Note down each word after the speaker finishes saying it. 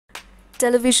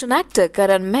Television actor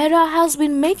Karan Mehra has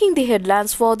been making the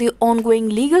headlines for the ongoing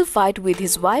legal fight with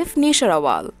his wife Nisha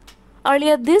Rawal.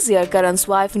 Earlier this year, Karan's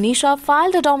wife Nisha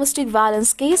filed a domestic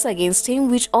violence case against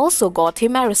him, which also got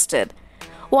him arrested.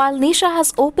 While Nisha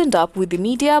has opened up with the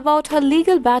media about her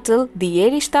legal battle, the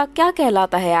Ye Rishta Kya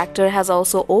Kehlata Hai actor has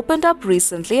also opened up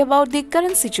recently about the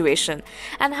current situation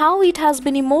and how it has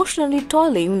been emotionally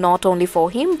tolling not only for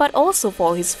him but also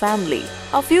for his family.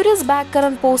 A few days back,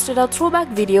 Karan posted a throwback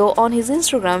video on his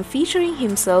Instagram featuring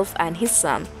himself and his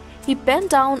son. He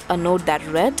penned down a note that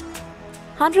read,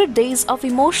 "100 days of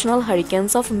emotional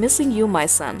hurricanes of missing you, my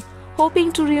son. Hoping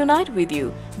to reunite with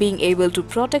you, being able to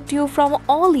protect you from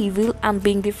all evil and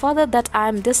being the father that I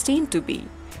am destined to be."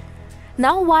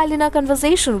 Now, while in a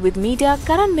conversation with media,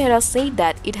 Karan Mehra said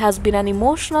that it has been an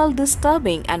emotional,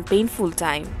 disturbing and painful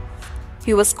time.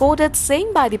 He was quoted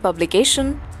saying by the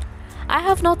publication, "I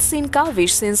have not seen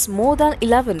Kaavish since more than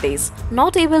 11 days,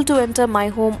 not able to enter my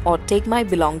home or take my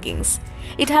belongings.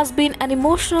 It has been an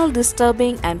emotional,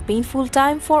 disturbing and painful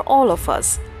time for all of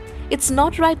us. It's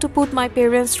not right to put my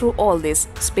parents through all this,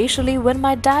 especially when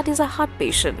my dad is a heart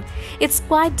patient. It's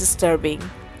quite disturbing.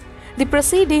 The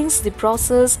proceedings, the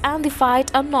process and the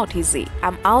fight are not easy.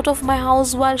 I'm out of my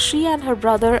house while she and her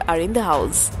brother are in the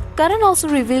house." Karan also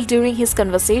revealed during his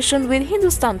conversation with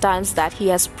Hindustan Times that he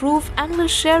has proof and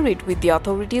will share it with the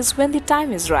authorities when the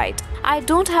time is right. "I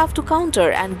don't have to counter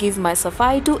and give my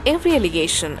safai to every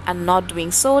allegation, and not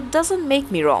doing so doesn't make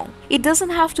me wrong. It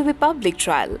doesn't have to be public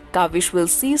trial. Kaavish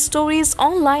will see stories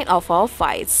online of our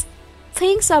fights.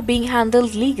 Things are being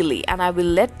handled legally and I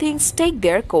will let things take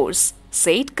their course,"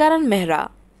 said Karan Mehra.